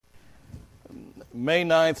May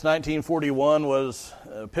 9th, 1941 was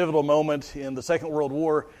a pivotal moment in the Second World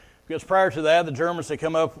War because prior to that, the Germans had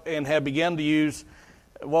come up and had begun to use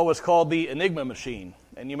what was called the Enigma machine.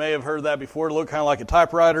 And you may have heard that before. It looked kind of like a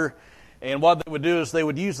typewriter. And what they would do is they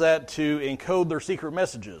would use that to encode their secret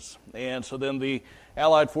messages. And so then the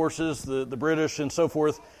Allied forces, the British and so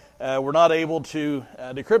forth, were not able to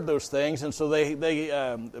decrypt those things. And so they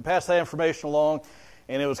passed that information along,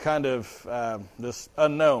 and it was kind of this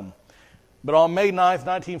unknown. But on May 9th,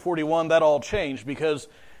 1941, that all changed because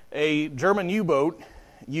a German U-boat,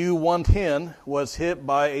 U-110, was hit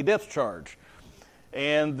by a depth charge.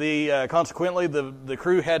 And consequently, the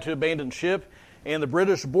crew had to abandon ship, and the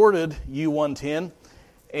British boarded U-110.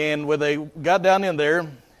 And when they got down in there,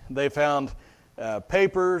 they found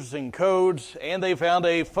papers and codes, and they found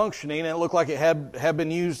a functioning, and it looked like it had been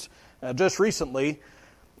used just recently,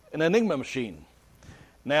 an Enigma machine.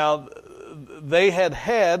 Now,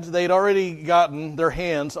 they'd already gotten their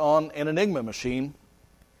hands on an Enigma machine,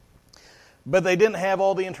 but they didn't have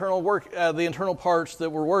all the internal parts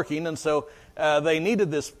that were working, and so they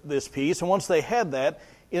needed this piece. And once they had that,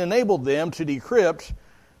 it enabled them to decrypt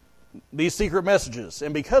these secret messages.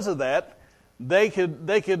 And because of that, they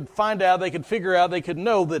could find out, they could figure out, they could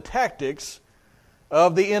know the tactics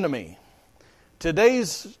of the enemy.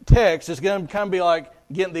 Today's text is going to kind of be like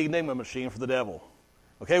getting the Enigma machine for the devil.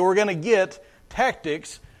 Okay, we're going to get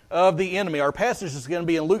tactics of the enemy. Our passage is going to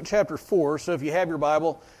be in Luke chapter 4. So if you have your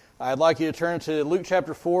Bible, I'd like you to turn to Luke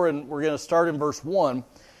chapter 4, and we're going to start in verse 1.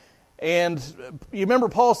 And you remember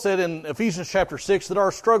Paul said in Ephesians chapter 6 that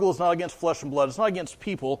our struggle is not against flesh and blood. It's not against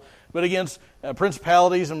people, but against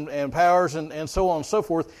principalities and powers and so on and so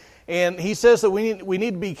forth. And he says that we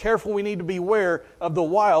need to be careful, we need to beware of the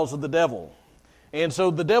wiles of the devil. And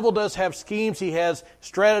so the devil does have schemes, he has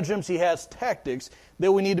stratagems, he has tactics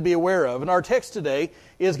that we need to be aware of. And our text today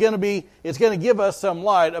is going to give us some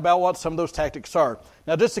light about what some of those tactics are.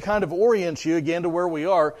 Now, just to kind of orient you again to where we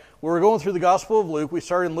are, we're going through the Gospel of Luke. We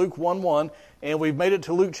started in Luke 1:1, and we've made it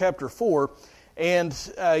to Luke chapter 4. And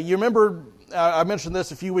you remember, I mentioned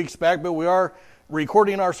this a few weeks back, but we are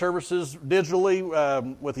recording our services digitally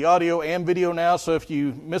with the audio and video now. So if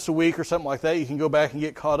you miss a week or something like that, you can go back and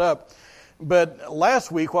get caught up. But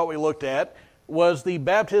last week, what we looked at was the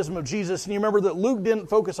baptism of Jesus. And you remember that Luke didn't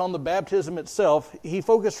focus on the baptism itself. He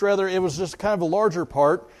focused rather, it was just kind of a larger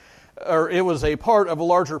part, or it was a part of a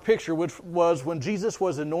larger picture, which was when Jesus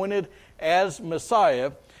was anointed as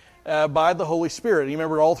Messiah by the Holy Spirit. And you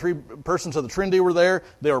remember all three persons of the Trinity were there.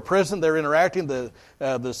 They were present. They were interacting.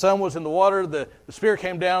 The Son was in the water. The Spirit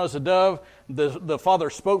came down as a dove. The Father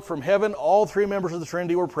spoke from heaven. All three members of the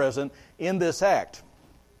Trinity were present in this act.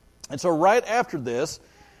 And so right after this,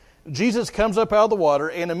 Jesus comes up out of the water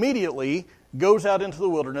and immediately goes out into the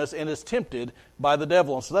wilderness and is tempted by the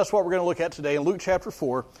devil. And so that's what we're going to look at today in Luke chapter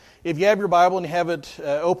 4. If you have your Bible and you have it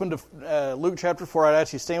open to Luke chapter 4, I'd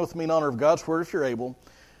ask you to stand with me in honor of God's Word if you're able.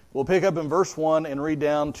 We'll pick up in verse 1 and read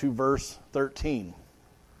down to verse 13.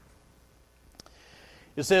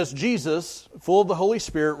 It says, Jesus, full of the Holy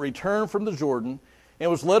Spirit, returned from the Jordan and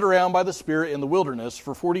was led around by the Spirit in the wilderness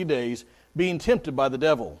for 40 days, being tempted by the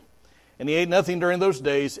devil. And he ate nothing during those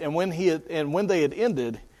days, and when they had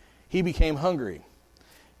ended, he became hungry.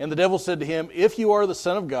 And the devil said to him, If you are the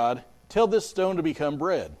Son of God, tell this stone to become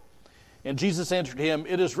bread. And Jesus answered him,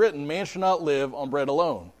 It is written, Man shall not live on bread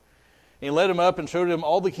alone. And he led him up and showed him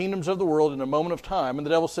all the kingdoms of the world in a moment of time. And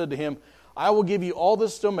the devil said to him, I will give you all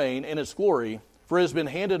this domain and its glory, for it has been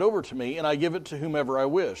handed over to me, and I give it to whomever I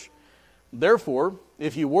wish. Therefore,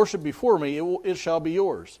 if you worship before me, it shall be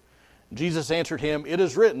yours. And Jesus answered him, It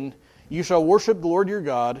is written, You shall worship the Lord your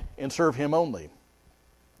God and serve him only.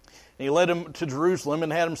 And he led him to Jerusalem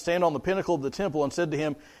and had him stand on the pinnacle of the temple and said to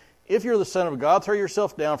him, If you're the Son of God, throw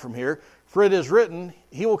yourself down from here, for it is written,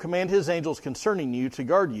 He will command His angels concerning you to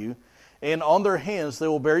guard you, and on their hands they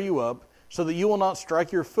will bear you up, so that you will not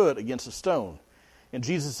strike your foot against a stone. And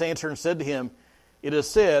Jesus answered and said to him, It is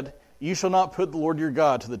said, You shall not put the Lord your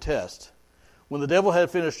God to the test. When the devil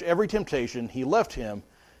had finished every temptation, he left him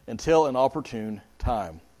until an opportune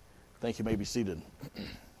time. Thank you. You may be seated.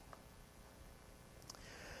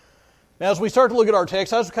 Now, as we start to look at our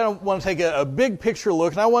text, I just kind of want to take a big picture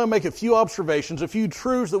look, and I want to make a few observations, a few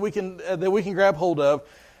truths that we can grab hold of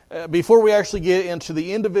before we actually get into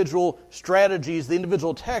the individual strategies, the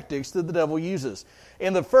individual tactics that the devil uses.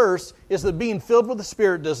 And the first is that being filled with the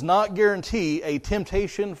Spirit does not guarantee a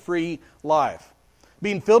temptation-free life.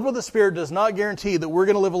 Being filled with the Spirit does not guarantee that we're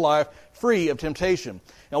going to live a life free of temptation.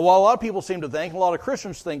 And what a lot of people seem to think, and a lot of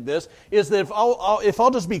Christians think this, is that if I'll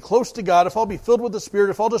just be close to God, if I'll be filled with the Spirit,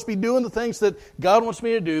 if I'll just be doing the things that God wants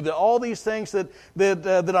me to do, that all these things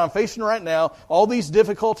that I'm facing right now, all these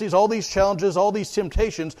difficulties, all these challenges, all these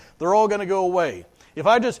temptations, they're all going to go away. If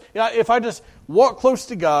I just walk close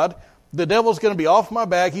to God, the devil's going to be off my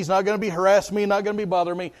back. He's not going to be harassing me, not going to be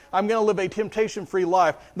bothering me. I'm going to live a temptation-free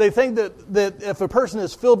life. They think that if a person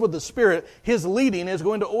is filled with the Spirit, his leading is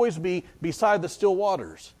going to always be beside the still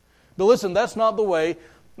waters. But listen, that's not the way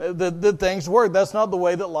that things work. That's not the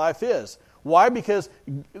way that life is. Why? Because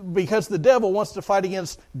the devil wants to fight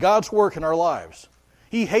against God's work in our lives.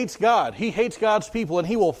 He hates God. He hates God's people, and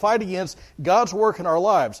he will fight against God's work in our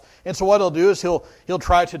lives. And so what he'll do is he'll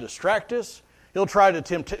try to distract us. He'll try to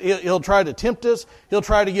tempt us. He'll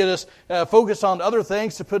try to get us focused on other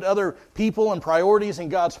things, to put other people and priorities in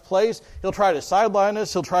God's place. He'll try to sideline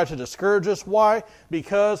us. He'll try to discourage us. Why?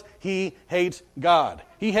 Because he hates God.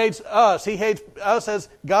 He hates us. He hates us as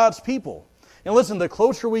God's people. And listen, the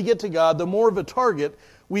closer we get to God, the more of a target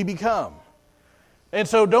we become. And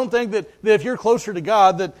so don't think that if you're closer to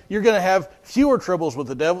God that you're going to have fewer troubles with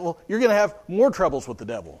the devil. You're going to have more troubles with the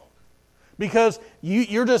devil. Because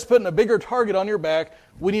you're just putting a bigger target on your back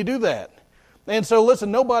when you do that. And so listen,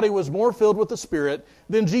 nobody was more filled with the Spirit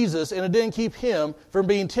than Jesus, and it didn't keep him from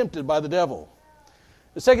being tempted by the devil.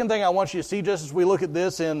 The second thing I want you to see, just as we look at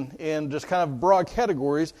this in just kind of broad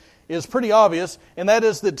categories, is pretty obvious, and that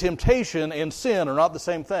is that temptation and sin are not the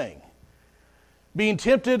same thing. Being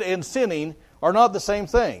tempted and sinning are not the same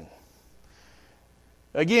thing.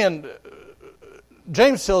 Again,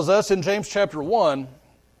 James tells us in James chapter 1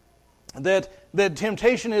 that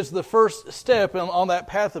temptation is the first step on that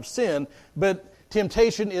path of sin, but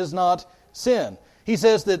temptation is not sin. He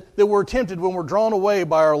says that we're tempted when we're drawn away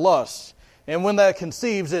by our lusts, and when that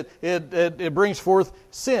conceives, it brings forth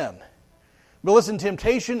sin. But listen,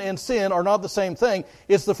 temptation and sin are not the same thing.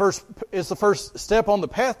 It's the first step on the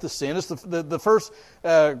path to sin. It's the first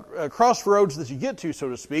crossroads that you get to, so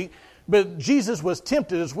to speak. But Jesus was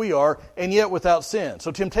tempted as we are, and yet without sin.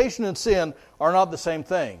 So temptation and sin are not the same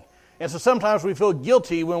thing. And so sometimes we feel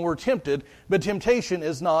guilty when we're tempted, but temptation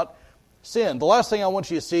is not sin. The last thing I want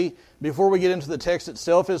you to see before we get into the text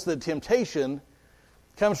itself is that temptation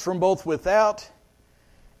comes from both without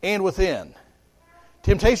and within.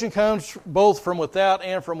 Temptation comes both from without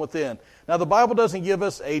and from within. Now, the Bible doesn't give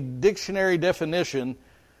us a dictionary definition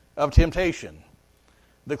of temptation.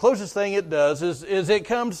 The closest thing it does is it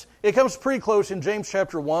comes pretty close in James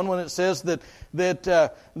chapter 1 when it says that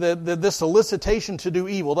this solicitation to do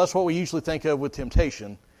evil, that's what we usually think of with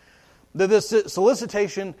temptation, that this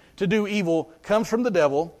solicitation to do evil comes from the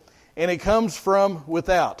devil and it comes from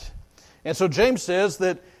without. And so James says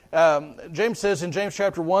in James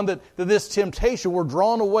chapter 1 that this temptation, we're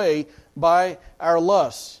drawn away by our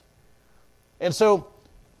lusts. And so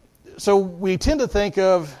we tend to think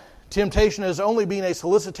of temptation as only being a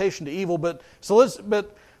solicitation to evil, but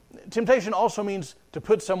temptation also means to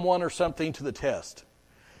put someone or something to the test.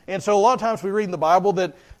 And so a lot of times we read in the Bible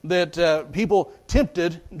that people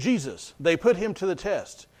tempted Jesus. They put him to the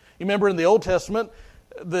test. You remember in the Old Testament,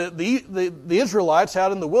 the Israelites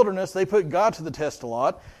out in the wilderness, they put God to the test a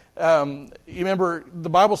lot. You remember the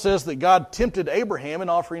Bible says that God tempted Abraham in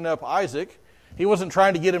offering up Isaac. He wasn't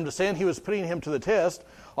trying to get him to sin. He was putting him to the test.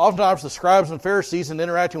 Oftentimes the scribes and Pharisees in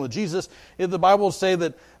interacting with Jesus, the Bible will say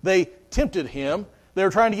that they tempted him. They were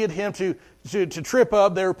trying to get him to trip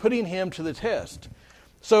up. They were putting him to the test.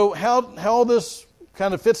 So how all this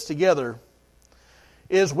kind of fits together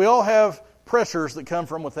is we all have pressures that come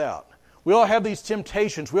from without. We all have these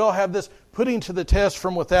temptations. We all have this putting to the test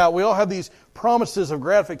from without. We all have these promises of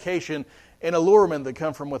gratification and allurement that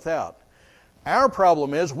come from without. Our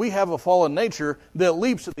problem is we have a fallen nature that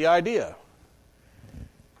leaps at the idea.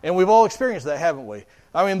 And we've all experienced that, haven't we?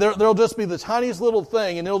 I mean, there'll just be the tiniest little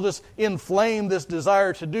thing, and it'll just inflame this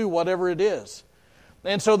desire to do whatever it is.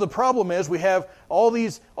 And so the problem is we have all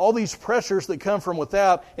these pressures that come from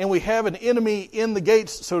without, and we have an enemy in the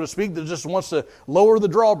gates, so to speak, that just wants to lower the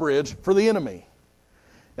drawbridge for the enemy.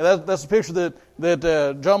 And that's a picture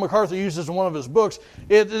that John MacArthur uses in one of his books.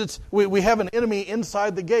 We have an enemy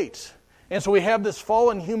inside the gates. And so we have this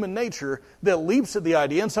fallen human nature that leaps at the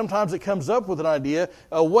idea, and sometimes it comes up with an idea,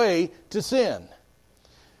 a way to sin.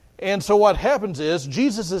 And so what happens is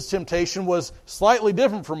Jesus' temptation was slightly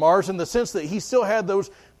different from ours in the sense that he still had those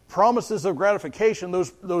promises of gratification,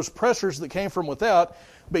 those pressures that came from without,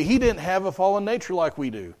 but he didn't have a fallen nature like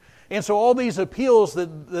we do. And so all these appeals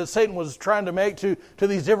that Satan was trying to make to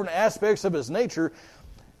these different aspects of his nature,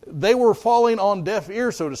 they were falling on deaf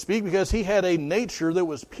ears, so to speak, because he had a nature that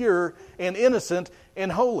was pure and innocent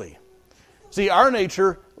and holy. See, our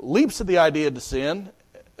nature leaps at the idea to sin,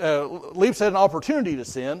 leaps at an opportunity to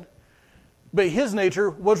sin, but his nature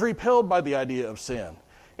was repelled by the idea of sin.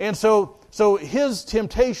 And so his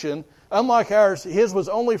temptation, unlike ours, his was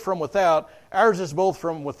only from without. Ours is both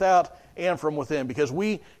from without and from within, because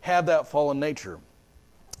we have that fallen nature.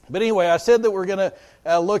 But anyway, I said that we're going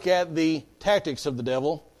to look at the tactics of the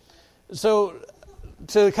devil. So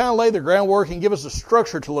to kind of lay the groundwork and give us a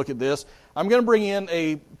structure to look at this, I'm going to bring in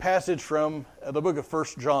a passage from the book of 1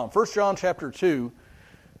 John. 1 John chapter 2,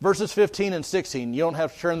 verses 15 and 16. You don't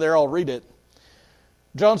have to turn there, I'll read it.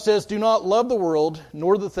 John says, "Do not love the world,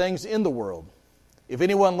 nor the things in the world. If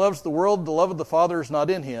anyone loves the world, the love of the Father is not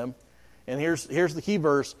in him." And here's the key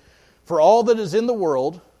verse. "For all that is in the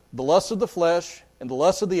world, the lust of the flesh, and the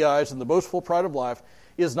lust of the eyes, and the boastful pride of life,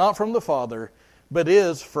 is not from the Father, but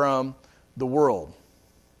is from the world."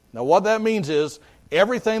 Now what that means is,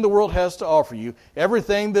 everything the world has to offer you,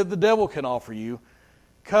 everything that the devil can offer you,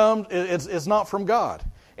 it's not from God.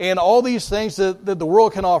 And all these things that the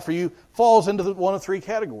world can offer you falls into one of three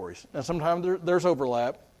categories. Now sometimes there's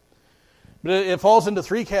overlap, but it falls into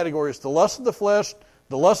three categories: the lust of the flesh,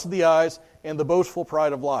 the lust of the eyes, and the boastful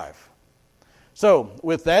pride of life. So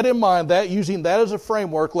with that in mind, using that as a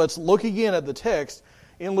framework, let's look again at the text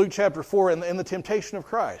in Luke chapter 4 and the temptation of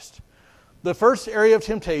Christ. The first area of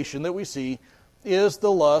temptation that we see is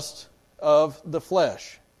the lust of the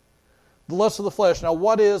flesh. The lust of the flesh. Now,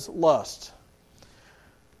 what is lust?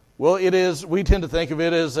 Well, we tend to think of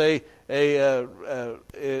it as in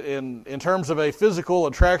terms of a physical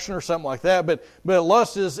attraction or something like that, but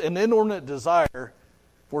lust is an inordinate desire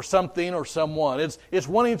for something or someone. It's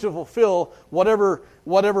wanting to fulfill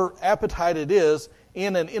whatever appetite it is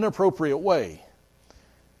in an inappropriate way.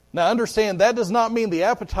 Now understand, that does not mean the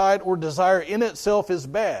appetite or desire in itself is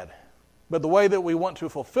bad, but the way that we want to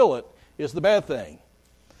fulfill it is the bad thing.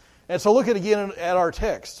 And so look again at our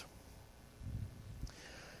text.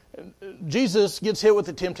 Jesus gets hit with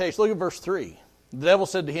the temptation. Look at verse 3. The devil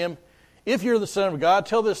said to him, "If you're the Son of God,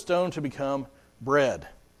 tell this stone to become bread."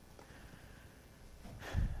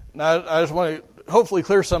 Now, I just want to hopefully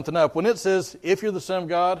clear something up. When it says, "if you're the Son of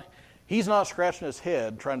God," he's not scratching his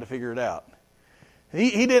head trying to figure it out.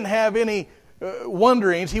 He didn't have any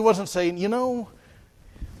wonderings. He wasn't saying,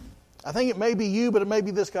 I think it may be you, but it may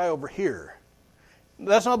be this guy over here.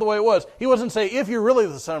 That's not the way it was. He wasn't saying, "if you're really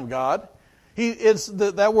the Son of God." It's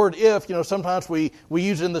that word "if," sometimes we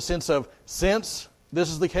use it in the sense of since this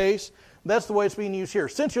is the case. That's the way it's being used here.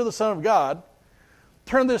 Since you're the Son of God,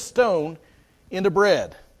 turn this stone into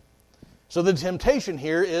bread. So the temptation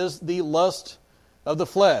here is the lust of the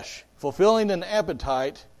flesh, fulfilling an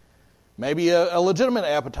appetite, maybe a legitimate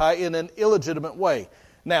appetite, in an illegitimate way.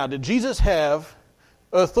 Now, did Jesus have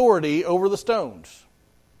authority over the stones?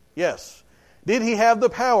 Yes. Did he have the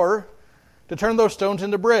power to turn those stones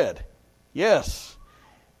into bread? Yes.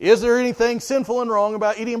 Is there anything sinful and wrong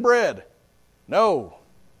about eating bread? No.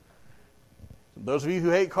 Those of you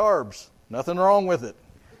who hate carbs, nothing wrong with it.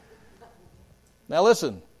 Now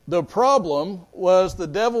listen, the problem was the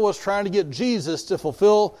devil was trying to get Jesus to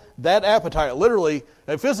fulfill that appetite, literally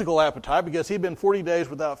a physical appetite, because he'd been 40 days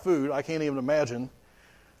without food. I can't even imagine.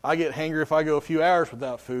 I get hangry if I go a few hours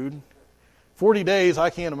without food. 40 days, I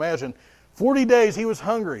can't imagine. 40 days he was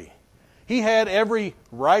hungry. He had every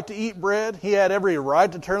right to eat bread. He had every right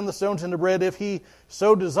to turn the stones into bread if he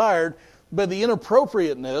so desired. But the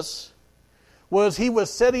inappropriateness was he was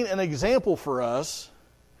setting an example for us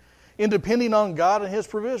in depending on God and His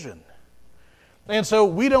provision. And so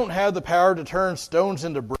we don't have the power to turn stones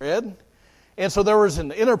into bread. And so there was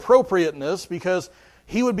an inappropriateness because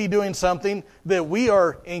he would be doing something that we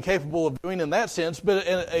are incapable of doing in that sense. But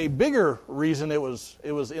a bigger reason it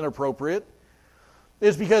was inappropriate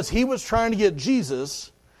is because he was trying to get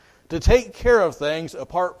Jesus to take care of things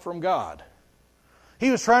apart from God. He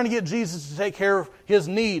was trying to get Jesus to take care of his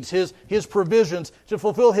needs, his provisions, to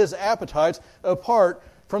fulfill his appetites apart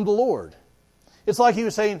from the Lord. It's like he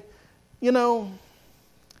was saying, you don't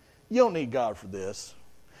need God for this.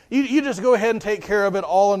 You just go ahead and take care of it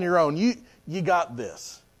all on your own. You got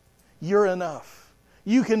this. You're enough.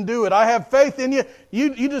 You can do it. I have faith in you.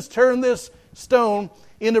 You just turn this stone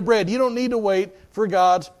into bread. You don't need to wait for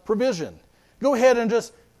God's provision. Go ahead and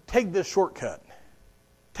just take this shortcut.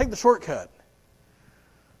 Take the shortcut.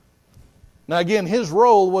 Now again, his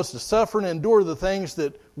role was to suffer and endure the things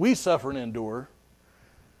that we suffer and endure.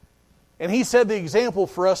 And he set the example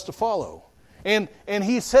for us to follow. And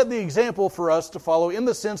he set the example for us to follow in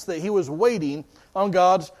the sense that he was waiting on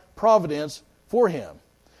God's providence for him.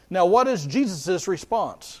 Now, what is Jesus'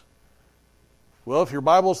 response? Well, if your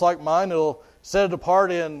Bible's like mine, it'll set it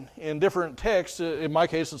apart in different texts. In my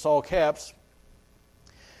case, it's all caps.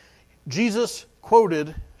 Jesus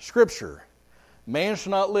quoted Scripture. Man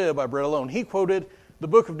shall not live by bread alone. He quoted the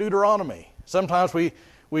book of Deuteronomy. Sometimes we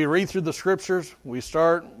read through the Scriptures.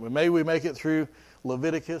 Maybe we make it through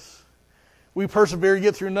Leviticus. We persevere,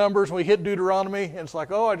 get through Numbers, and we hit Deuteronomy, and it's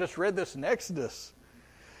like, oh, I just read this in Exodus.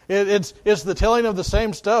 It's the telling of the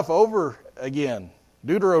same stuff over again.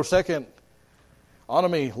 Deuteronomy,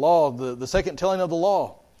 law, the second telling of the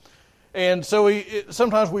law. And so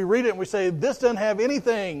sometimes we read it and we say, this doesn't have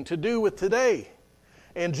anything to do with today.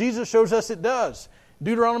 And Jesus shows us it does.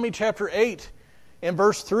 Deuteronomy chapter 8 and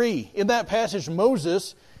verse 3. In that passage,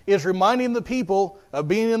 Moses is reminding the people of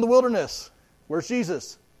being in the wilderness. Where's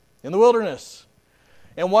Jesus? In the wilderness.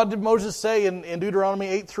 And what did Moses say in Deuteronomy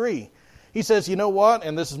 8:3? He says, you know what?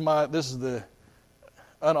 And this is the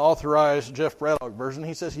unauthorized Jeff Braddock version.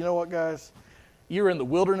 He says, you know what, guys? You're in the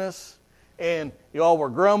wilderness, and you all were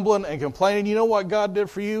grumbling and complaining. You know what God did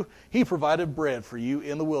for you? He provided bread for you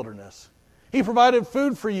in the wilderness. He provided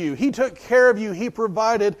food for you. He took care of you. He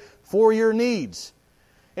provided for your needs.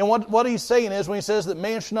 And what he's saying is, when he says that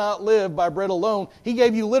man should not live by bread alone, he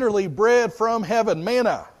gave you literally bread from heaven,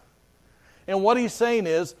 manna. And what he's saying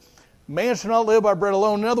is, man should not live by bread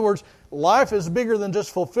alone. In other words, life is bigger than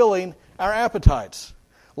just fulfilling our appetites.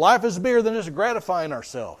 Life is bigger than just gratifying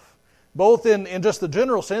ourselves, both in just the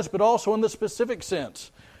general sense, but also in the specific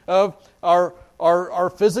sense of our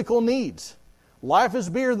physical needs. Life is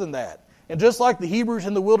bigger than that. And just like the Hebrews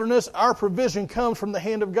in the wilderness, our provision comes from the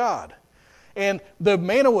hand of God. And the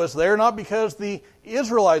manna was there not because the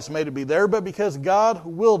Israelites made it be there, but because God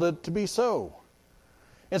willed it to be so.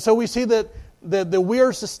 And so we see that we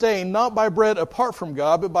are sustained not by bread apart from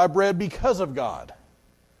God, but by bread because of God.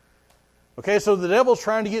 Okay, so the devil's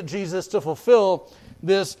trying to get Jesus to fulfill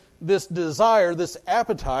this desire, this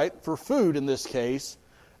appetite for food in this case,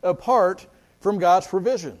 apart from God's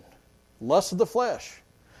provision. Lust of the flesh.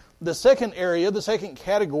 The second area, the second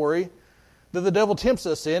category that the devil tempts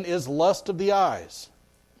us in is lust of the eyes.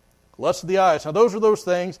 Lust of the eyes. Now those are those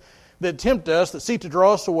things that tempt us, that seek to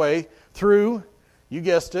draw us away through, you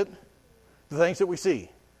guessed it, the things that we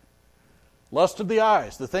see. Lust of the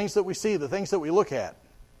eyes, the things that we see, the things that we look at.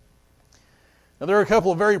 Now there are a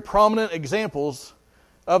couple of very prominent examples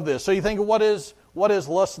of this. So you think, what is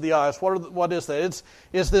lust of the eyes? What is that?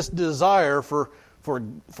 It's this desire for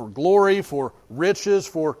glory, for riches,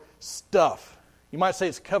 for stuff. You might say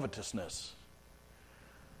it's covetousness.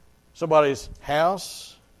 Somebody's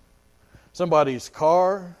house, somebody's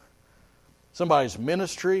car, somebody's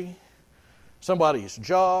ministry, somebody's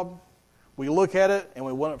job. We look at it and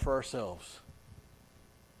we want it for ourselves.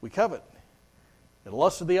 We covet. It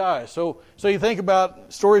lusts of the eyes. So you think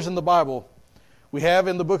about stories in the Bible. We have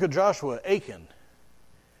in the book of Joshua, Achan.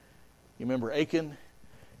 You remember Achan?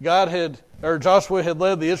 Joshua had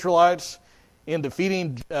led the Israelites in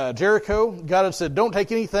defeating Jericho. God had said, don't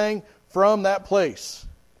take anything from that place.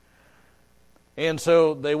 And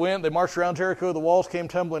so they marched around Jericho, the walls came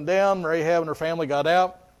tumbling down, Rahab and her family got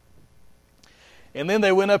out. And then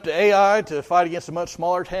they went up to Ai to fight against a much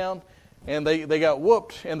smaller town, and they got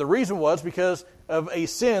whooped. And the reason was because of a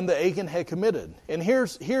sin that Achan had committed. And here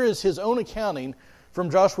is his own accounting from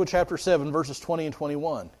Joshua chapter 7, verses 20 and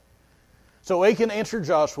 21. So Achan answered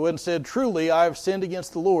Joshua and said, truly, I have sinned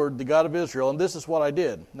against the Lord, the God of Israel, and this is what I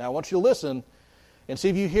did. Now I want you to listen and see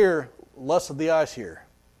if you hear lust of the eyes here.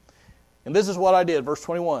 And this is what I did, verse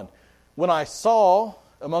 21. When I saw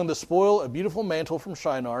among the spoil a beautiful mantle from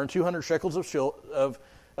Shinar and 200 shekels of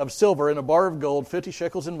silver and a bar of gold, 50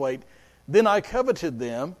 shekels in weight, then I coveted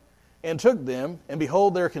them and took them, and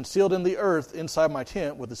behold, they are concealed in the earth inside my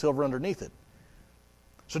tent with the silver underneath it.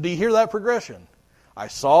 So do you hear that progression? I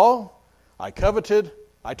saw, I coveted,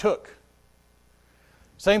 I took.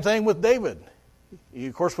 Same thing with David.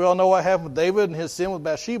 Of course, we all know what happened with David and his sin with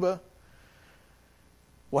Bathsheba.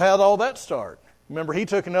 Well, how did all that start? Remember, he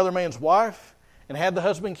took another man's wife and had the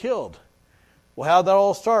husband killed. Well, how did that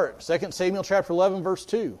all start? 2 Samuel chapter 11, verse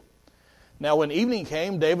 2. Now, when evening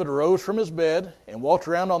came, David arose from his bed and walked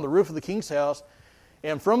around on the roof of the king's house.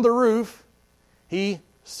 And from the roof, he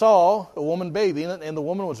saw a woman bathing, and the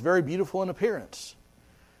woman was very beautiful in appearance.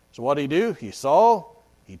 So what did he do? He saw,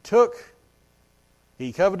 he took,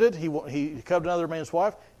 he coveted, he coveted another man's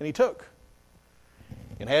wife, and he took.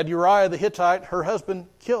 And had Uriah the Hittite, her husband,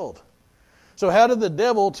 killed. So how did the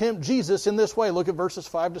devil tempt Jesus in this way? Look at verses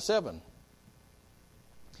 5 to 7. And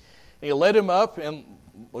he led him up, and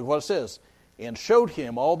look what it says, and showed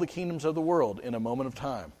him all the kingdoms of the world in a moment of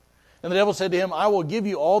time. And the devil said to him, I will give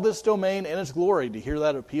you all this domain and its glory. To hear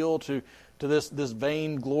that appeal to this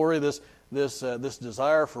vain glory, this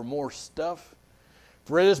desire for more stuff.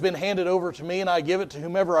 For it has been handed over to me, and I give it to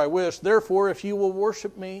whomever I wish. Therefore, if you will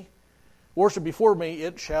worship before me,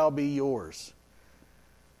 it shall be yours.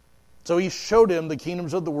 So he showed him the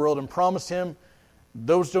kingdoms of the world and promised him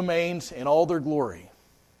those domains and all their glory.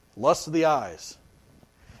 Lust of the eyes.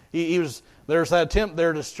 There's that attempt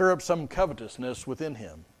there to stir up some covetousness within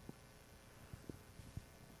him.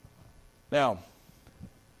 Now,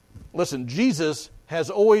 listen, Jesus has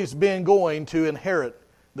always been going to inherit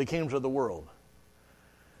the kingdoms of the world.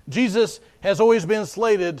 Jesus has always been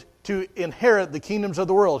slated to inherit the kingdoms of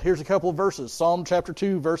the world. Here's a couple of verses. Psalm chapter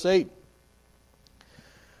 2, verse 8.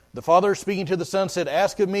 The Father, speaking to the Son, said,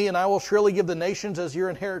 Ask of me, and I will surely give the nations as your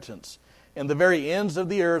inheritance, and the very ends of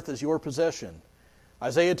the earth as your possession.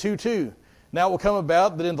 Isaiah 2:2. Now it will come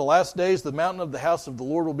about that in the last days the mountain of the house of the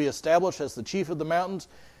Lord will be established as the chief of the mountains,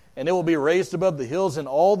 and it will be raised above the hills, and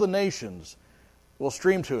all the nations will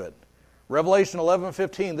stream to it. Revelation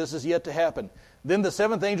 11:15, this is yet to happen. Then the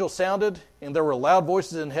seventh angel sounded, and there were loud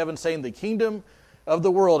voices in heaven saying, The kingdom of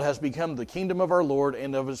the world has become the kingdom of our Lord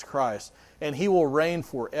and of his Christ, and he will reign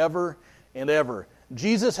forever and ever.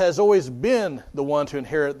 Jesus has always been the one to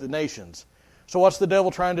inherit the nations. So what's the devil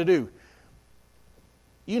trying to do?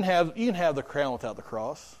 You can have the crown without the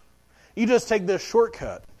cross. You just take this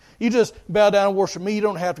shortcut. You just bow down and worship me. You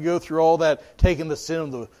don't have to go through all that, taking the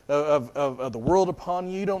sin of the world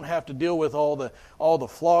upon you. You don't have to deal with all the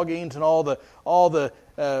floggings and all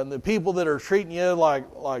the people that are treating you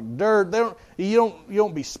like dirt. You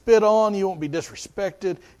don't be spit on. You won't be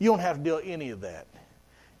disrespected. You don't have to deal with any of that.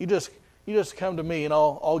 You just come to me and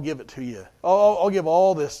I'll give it to you. I'll give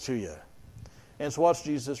all this to you. And so what's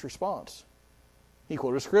Jesus' response? He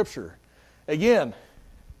quoted Scripture. Again,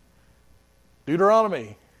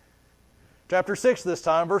 Deuteronomy chapter 6 this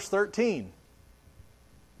time, verse 13.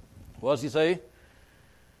 What does he say?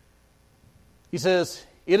 He says,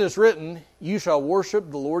 It is written, You shall worship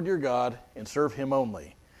the Lord your God and serve him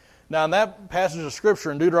only. Now in that passage of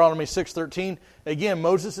Scripture in Deuteronomy 6:13, again,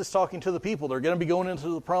 Moses is talking to the people. They're going to be going into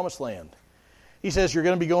the promised land. He says, You're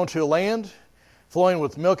going to be going to a land flowing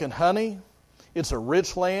with milk and honey. It's a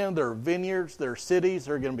rich land. There are vineyards, there are cities,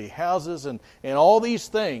 there are going to be houses and all these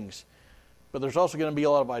things. But there's also going to be a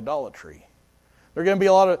lot of idolatry. There's going to be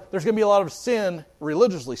a lot of sin,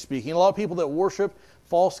 religiously speaking. A lot of people that worship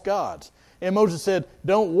false gods. And Moses said,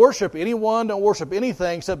 Don't worship anyone, don't worship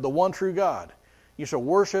anything except the one true God. You shall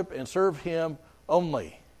worship and serve him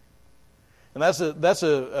only. And that's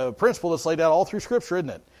a principle that's laid out all through Scripture, isn't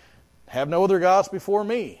it? Have no other gods before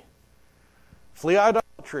me. Flee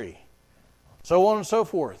idolatry. So on and so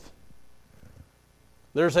forth.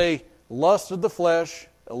 There's a lust of the flesh,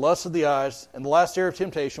 a lust of the eyes, and the last area of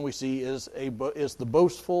temptation we see is the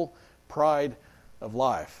boastful pride of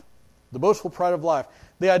life. The boastful pride of life.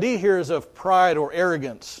 The idea here is of pride or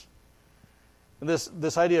arrogance. And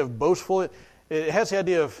this idea of boastful, it has the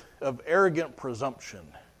idea of arrogant presumption.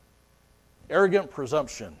 Arrogant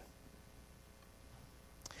presumption.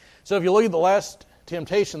 So if you look at the last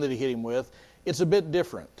temptation that he hit him with, it's a bit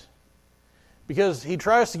different. Because he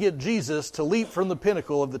tries to get Jesus to leap from the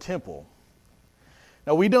pinnacle of the temple.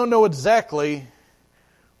 Now, we don't know exactly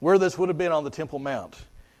where this would have been on the Temple Mount.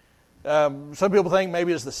 Some people think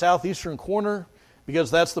maybe it's the southeastern corner, because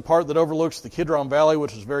that's the part that overlooks the Kidron Valley,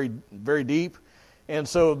 which is very, very deep. And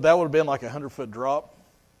so that would have been like a 100-foot drop.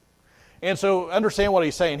 And so understand what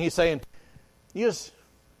he's saying. He's saying, you just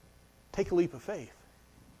take a leap of faith.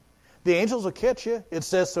 The angels will catch you. It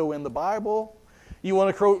says so in the Bible. You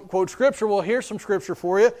want to quote Scripture? Well, here's some Scripture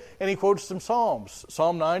for you. And he quotes some Psalms,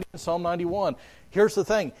 Psalm 90 and Psalm 91. Here's the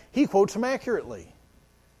thing. He quotes them accurately.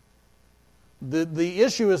 The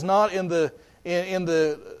issue is not in the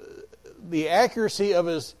accuracy of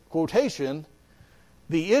his quotation.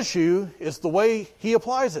 The issue is the way he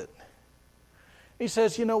applies it. He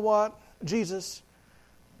says, you know what, Jesus,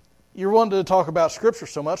 you're wanting to talk about Scripture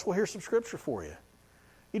so much. Well, here's some Scripture for you.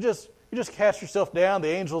 You just cast yourself down. The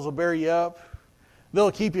angels will bear you up.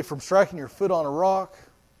 They'll keep you from striking your foot on a rock.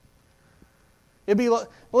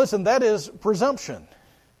 Listen, that is presumption.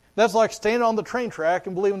 That's like standing on the train track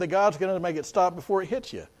and believing that God's going to make it stop before it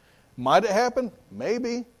hits you. Might it happen?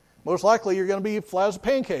 Maybe. Most likely you're going to be flat as a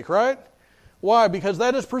pancake, right? Why? Because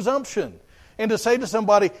that is presumption. And to say to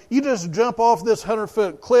somebody, you just jump off this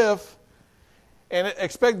 100-foot cliff and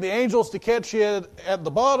expect the angels to catch you at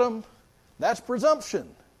the bottom, that's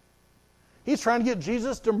presumption. He's trying to get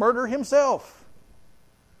Jesus to murder himself.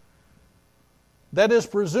 That is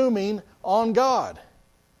presuming on God.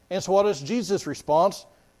 And so what is Jesus' response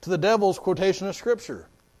to the devil's quotation of Scripture?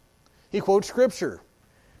 He quotes Scripture.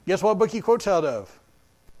 Guess what book he quotes out of?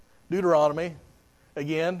 Deuteronomy.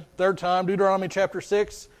 Again, third time, Deuteronomy chapter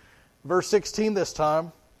 6, verse 16 this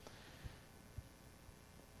time.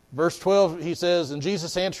 Verse 12, he says, "And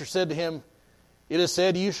Jesus answered, said to him, It is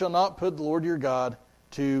said, you shall not put the Lord your God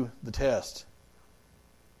to the test."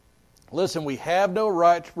 Listen, we have no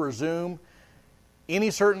right to presume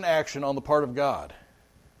any certain action on the part of God.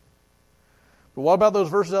 But what about those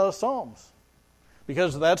verses out of Psalms?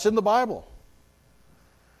 Because that's in the Bible.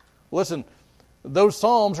 Listen, those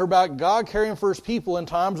Psalms are about God caring for His people in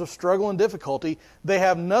times of struggle and difficulty. They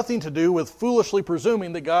have nothing to do with foolishly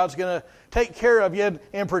presuming that God's going to take care of you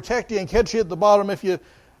and protect you and catch you at the bottom if you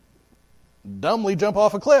dumbly jump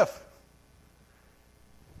off a cliff.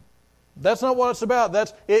 That's not what it's about.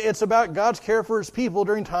 It's about God's care for His people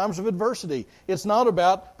during times of adversity. It's not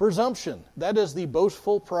about presumption. That is the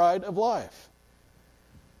boastful pride of life.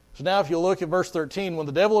 So now if you look at verse 13, when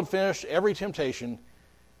the devil had finished every temptation,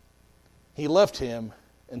 he left him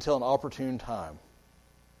until an opportune time.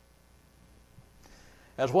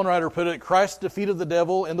 As one writer put it, Christ's defeat of the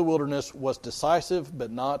devil in the wilderness was decisive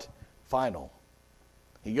but not final.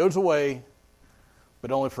 He goes away,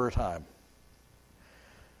 but only for a time.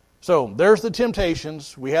 So there's the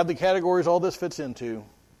temptations. We have the categories all this fits into.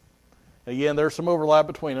 Again, there's some overlap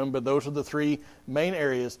between them, but those are the three main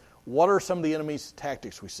areas. What are some of the enemy's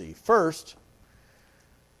tactics we see? First,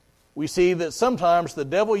 we see that sometimes the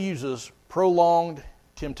devil uses prolonged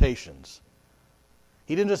temptations.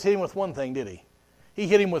 He didn't just hit him with one thing, did he? He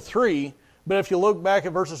hit him with three, but if you look back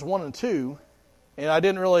at verses 1 and 2, and I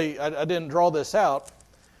didn't draw this out,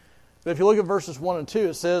 but if you look at verses 1 and 2,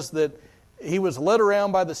 it says that he was led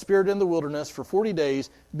around by the Spirit in the wilderness for 40 days,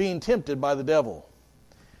 being tempted by the devil.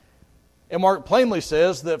 And Mark plainly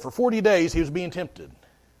says that for 40 days he was being tempted.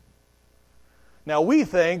 Now we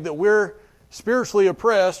think that we're spiritually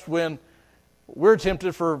oppressed when we're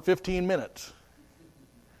tempted for 15 minutes.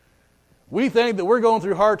 We think that we're going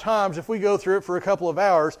through hard times if we go through it for a couple of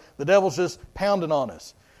hours. The devil's just pounding on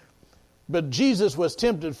us. But Jesus was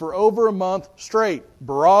tempted for over a month straight.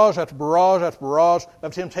 Barrage after barrage after barrage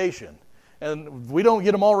of temptation. And we don't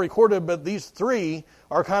get them all recorded, but these three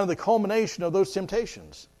are kind of the culmination of those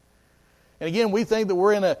temptations. And again, we think that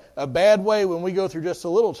we're in a bad way when we go through just a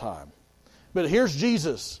little time. But here's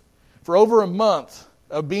Jesus for over a month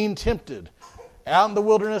of being tempted out in the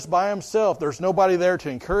wilderness by himself. There's nobody there to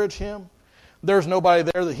encourage him. There's nobody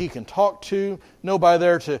there that he can talk to. Nobody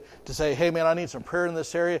there to say, hey man, I need some prayer in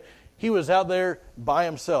this area. He was out there by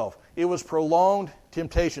himself. It was prolonged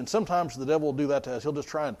temptation. Sometimes the devil will do that to us. He'll just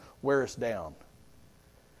try and wear us down.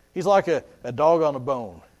 He's like a dog on a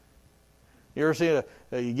bone. You ever see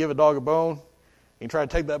you give a dog a bone, and you try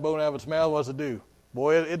to take that bone out of its mouth, what does it do?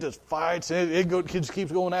 Boy, it just fights, and it just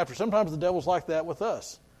keeps going after. Sometimes the devil's like that with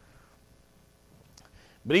us.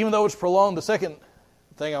 But even though it's prolonged, the second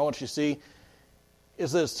thing I want you to see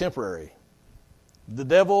is that it's temporary. The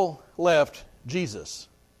devil left Jesus.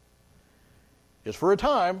 It's for a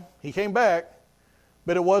time. He came back,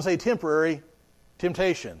 but it was a temporary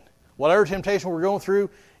temptation. Whatever temptation we're going through,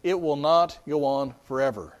 it will not go on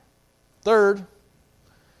forever. Third,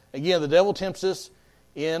 again, the devil tempts us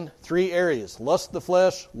in three areas: lust of the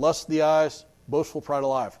flesh, lust of the eyes, boastful pride of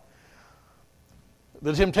life.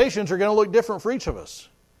 The temptations are going to look different for each of us.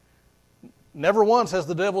 Never once has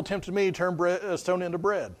the devil tempted me to turn a stone into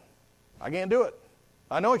bread. I can't do it.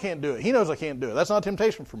 I know I can't do it. He knows I can't do it. That's not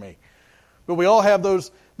temptation for me. But we all have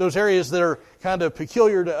those areas that are kind of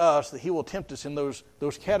peculiar to us, that he will tempt us in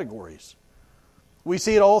those categories. We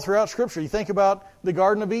see it all throughout Scripture. You think about the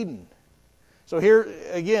Garden of Eden. So here,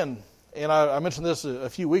 again, and I mentioned this a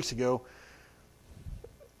few weeks ago,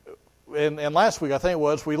 and last week I think it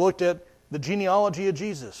was, we looked at the genealogy of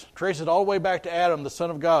Jesus. Trace it all the way back to Adam, the Son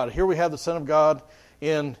of God. Here we have the Son of God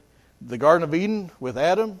in the Garden of Eden with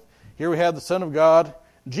Adam. Here we have the Son of God,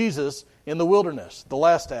 Jesus, in the wilderness, the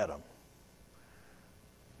last Adam.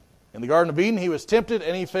 In the Garden of Eden, he was tempted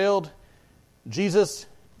and he failed. Jesus,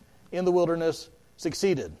 in the wilderness,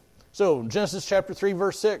 succeeded. So, Genesis chapter 3,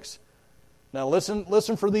 verse 6. Now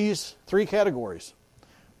listen for these three categories.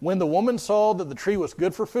 When the woman saw that the tree was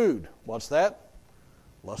good for food, what's that?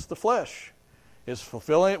 Lust of the flesh. It's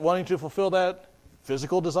wanting to fulfill that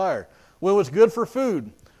physical desire. When it was good for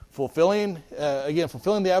food, fulfilling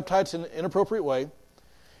the appetites in an inappropriate way,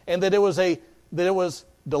 and that it was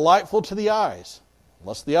delightful to the eyes.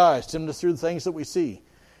 Lust of the eyes, tempting us through the things that we see.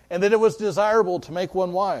 And that it was desirable to make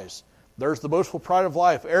one wise. There's the boastful pride of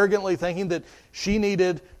life, arrogantly thinking that she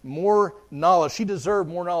needed more knowledge. She deserved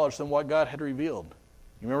more knowledge than what God had revealed.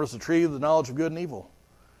 You remember it's the tree of the knowledge of good and evil.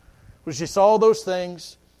 When she saw those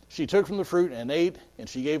things, She took from the fruit and ate, and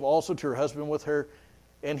she gave also to her husband with her,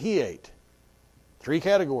 and he ate. 3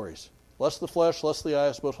 categories. Lust of the flesh, lust of the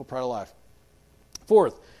eyes, boastful pride of life.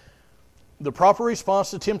 Fourth, the proper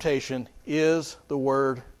response to temptation is the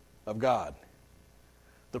Word of God.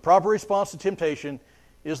 The proper response to temptation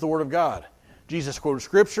is the Word of God. Jesus quoted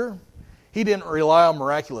Scripture. He didn't rely on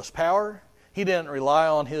miraculous power. He didn't rely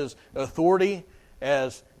on His authority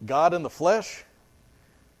as God in the flesh.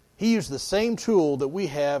 He used the same tool that we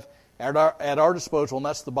have at our disposal, and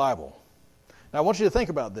that's the Bible. Now, I want you to think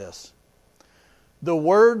about this. The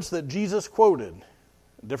words that Jesus quoted,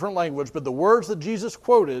 different language, but the words that Jesus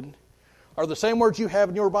quoted are the same words you have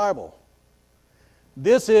in your Bible.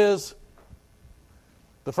 This is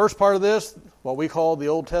the first part of this, what we call the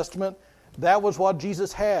Old Testament. That was what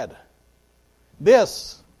Jesus had.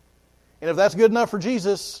 This. And if that's good enough for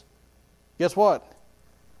Jesus, guess what?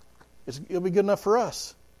 It'll be good enough for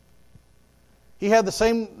us. He had the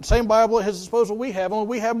same Bible at His disposal we have, and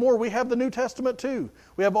we have more. We have the New Testament too.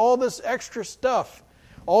 We have all this extra stuff,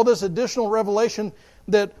 all this additional revelation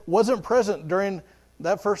that wasn't present during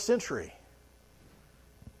that first century.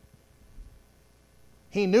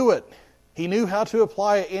 He knew it. He knew how to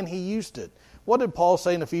apply it, and He used it. What did Paul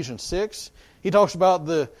say in Ephesians 6? He talks about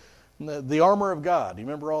the armor of God. Do you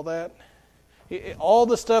remember all that? All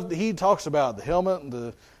the stuff that he talks about, the helmet and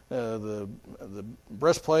the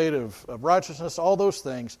breastplate of righteousness, all those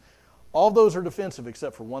things, all those are defensive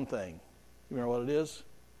except for one thing. You remember what it is?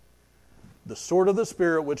 The sword of the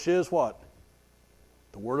Spirit, which is what?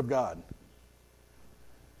 The Word of God.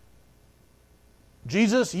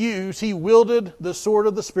 Jesus he wielded the sword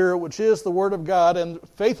of the Spirit, which is the Word of God, and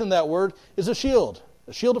faith in that Word is a shield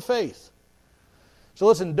of faith. So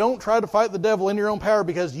listen, don't try to fight the devil in your own power,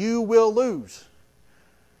 because you will lose.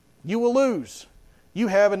 You will lose. You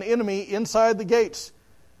have an enemy inside the gates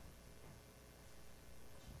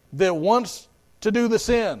that wants to do the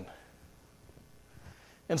sin.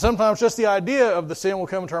 And sometimes just the idea of the sin will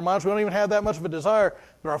come into our minds. We don't even have that much of a desire,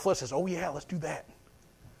 but our flesh says, oh yeah, let's do that.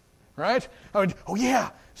 Right? I mean, oh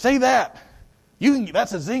yeah, say that.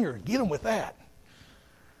 That's a zinger. Get them with that.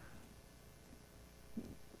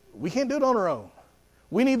 We can't do it on our own.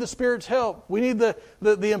 We need the Spirit's help. We need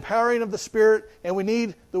the empowering of the Spirit, and we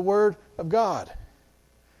need the Word of God.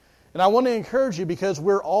 And I want to encourage you, because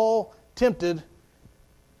we're all tempted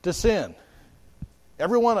to sin.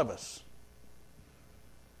 Every one of us.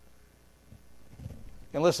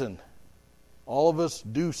 And listen, all of us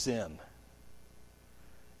do sin.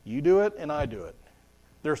 You do it, and I do it.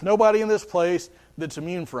 There's nobody in this place that's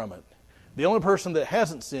immune from it. The only person that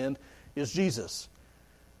hasn't sinned is Jesus.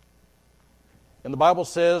 And the Bible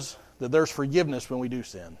says that there's forgiveness when we do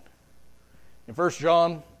sin. In 1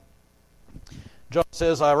 John, John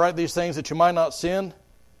says, I write these things that you might not sin.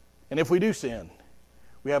 And if we do sin,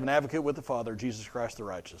 we have an advocate with the Father, Jesus Christ the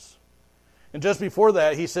righteous. And just before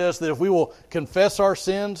that, he says that if we will confess our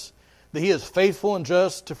sins, that He is faithful and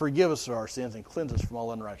just to forgive us of our sins and cleanse us from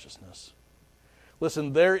all unrighteousness.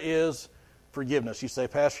 Listen, there is forgiveness. You say,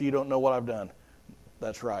 Pastor, you don't know what I've done.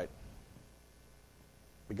 That's right.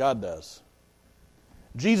 But God does.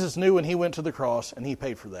 Jesus knew when He went to the cross, and He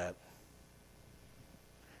paid for that.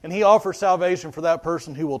 And He offers salvation for that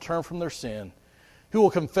person who will turn from their sin, who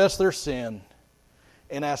will confess their sin,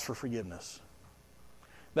 and ask for forgiveness.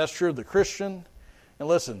 That's true of the Christian. And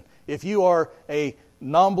listen, if you are a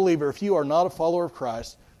non-believer, if you are not a follower of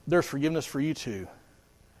Christ, there's forgiveness for you too.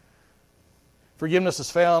 Forgiveness is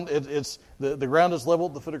found, it's the ground is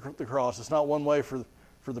leveled at the foot of the cross. It's not one way for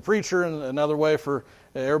the preacher and another way for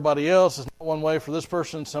everybody else. It's not one way for this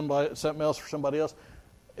person, something else for somebody else.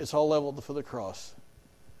 It's all leveled at the foot of the cross.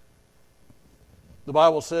 The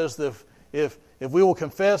Bible says that if we will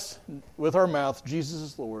confess with our mouth Jesus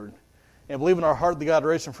is Lord and believe in our heart that God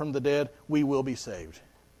raised Him from the dead, we will be saved.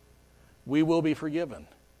 We will be forgiven.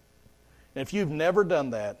 And if you've never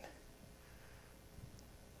done that,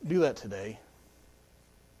 do that today.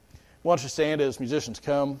 Why don't you stand as musicians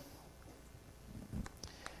come?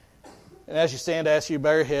 And as you stand, I ask you to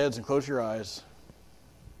bow your heads and close your eyes.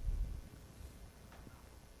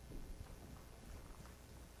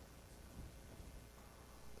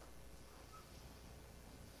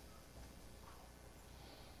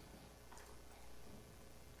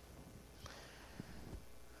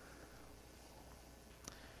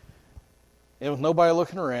 And with nobody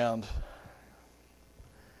looking around,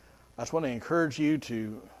 I just want to encourage you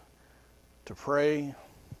to pray.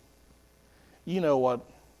 You know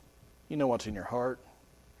what's in your heart.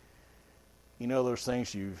 You know those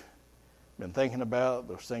things you've been thinking about,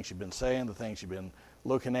 those things you've been saying, the things you've been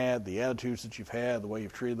looking at, the attitudes that you've had, the way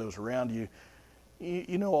you've treated those around you.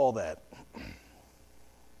 You know all that.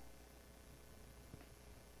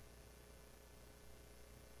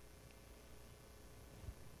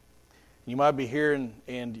 You might be here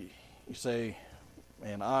and you say,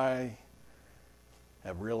 man, I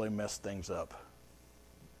have really messed things up.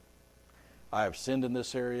 I have sinned in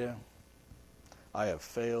this area. I have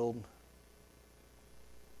failed.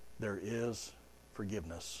 There is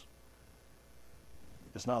forgiveness.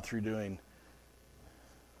 It's not through doing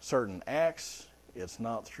certain acts. It's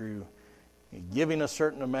not through giving a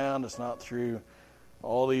certain amount. It's not through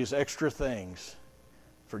all these extra things.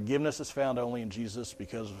 Forgiveness is found only in Jesus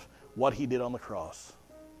because of what he did on the cross.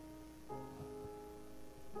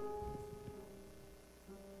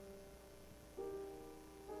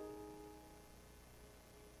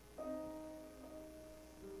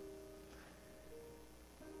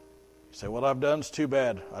 You say, what I've done is too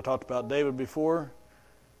bad. I talked about David before.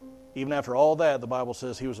 Even after all that, the Bible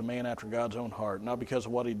says he was a man after God's own heart. Not because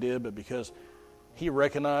of what he did, but because he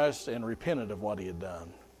recognized and repented of what he had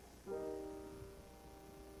done.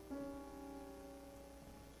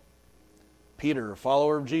 Peter, a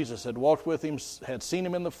follower of Jesus, had walked with him, had seen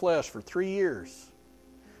him in the flesh for 3 years.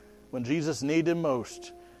 When Jesus needed him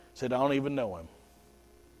most, said, I don't even know him.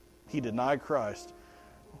 He denied Christ.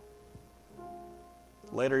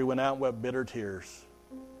 Later he went out and wept bitter tears.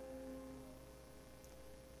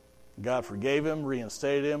 God forgave him,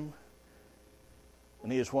 reinstated him,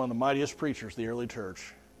 and he is one of the mightiest preachers of the early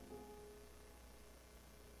church.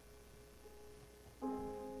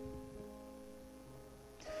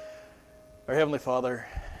 Our Heavenly Father,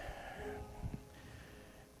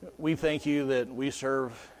 we thank you that we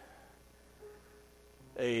serve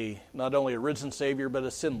not only a risen Savior, but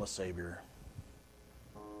a sinless Savior.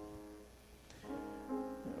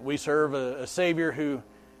 We serve a Savior who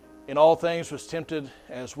in all things was tempted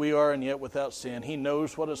as we are, and yet without sin. He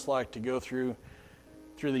knows what it's like to go through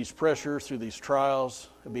these pressures, through these trials,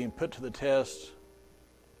 of being put to the test.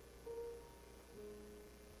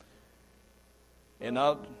 And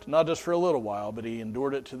not just for a little while, but he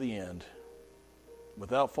endured it to the end,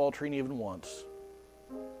 without faltering even once.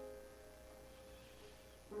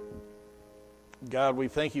 God, we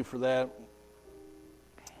thank you for that.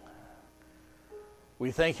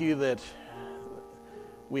 We thank you that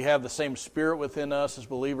we have the same spirit within us as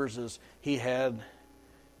believers as he had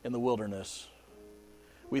in the wilderness.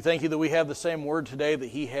 We thank you that we have the same word today that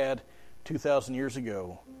he had 2,000 years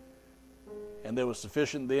ago. And that was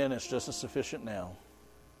sufficient then, it's just as sufficient now.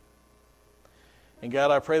 And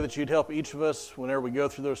God, I pray that you'd help each of us whenever we go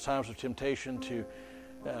through those times of temptation to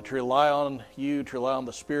rely on you, to rely on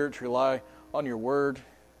the Spirit, to rely on your word,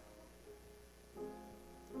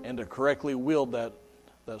 and to correctly wield that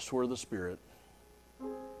sword of the Spirit.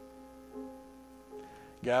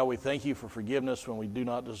 God, we thank you for forgiveness when we do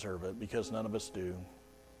not deserve it, because none of us do.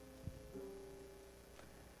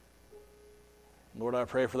 Lord, I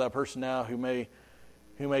pray for that person now who may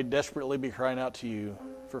desperately be crying out to you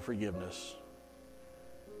for forgiveness.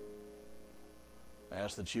 I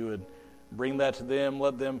ask that you would bring that to them,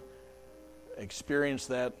 let them experience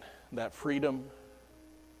that freedom,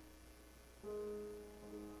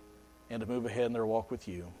 and to move ahead in their walk with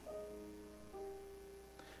you.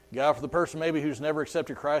 God, for the person maybe who's never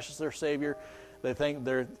accepted Christ as their Savior, they think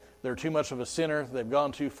they're too much of a sinner, they've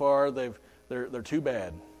gone too far, they're too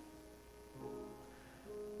bad.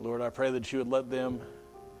 Lord, I pray that you would let them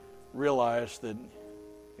realize that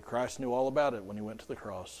Christ knew all about it when he went to the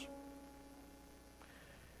cross.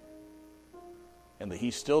 And that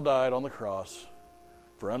he still died on the cross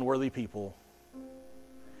for unworthy people.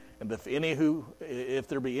 And if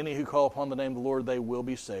there be any who call upon the name of the Lord, they will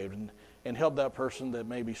be saved. And help that person that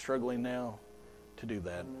may be struggling now to do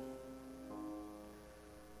that.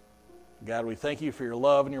 God, we thank you for your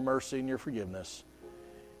love and your mercy and your forgiveness.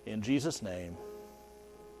 In Jesus' name,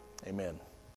 amen.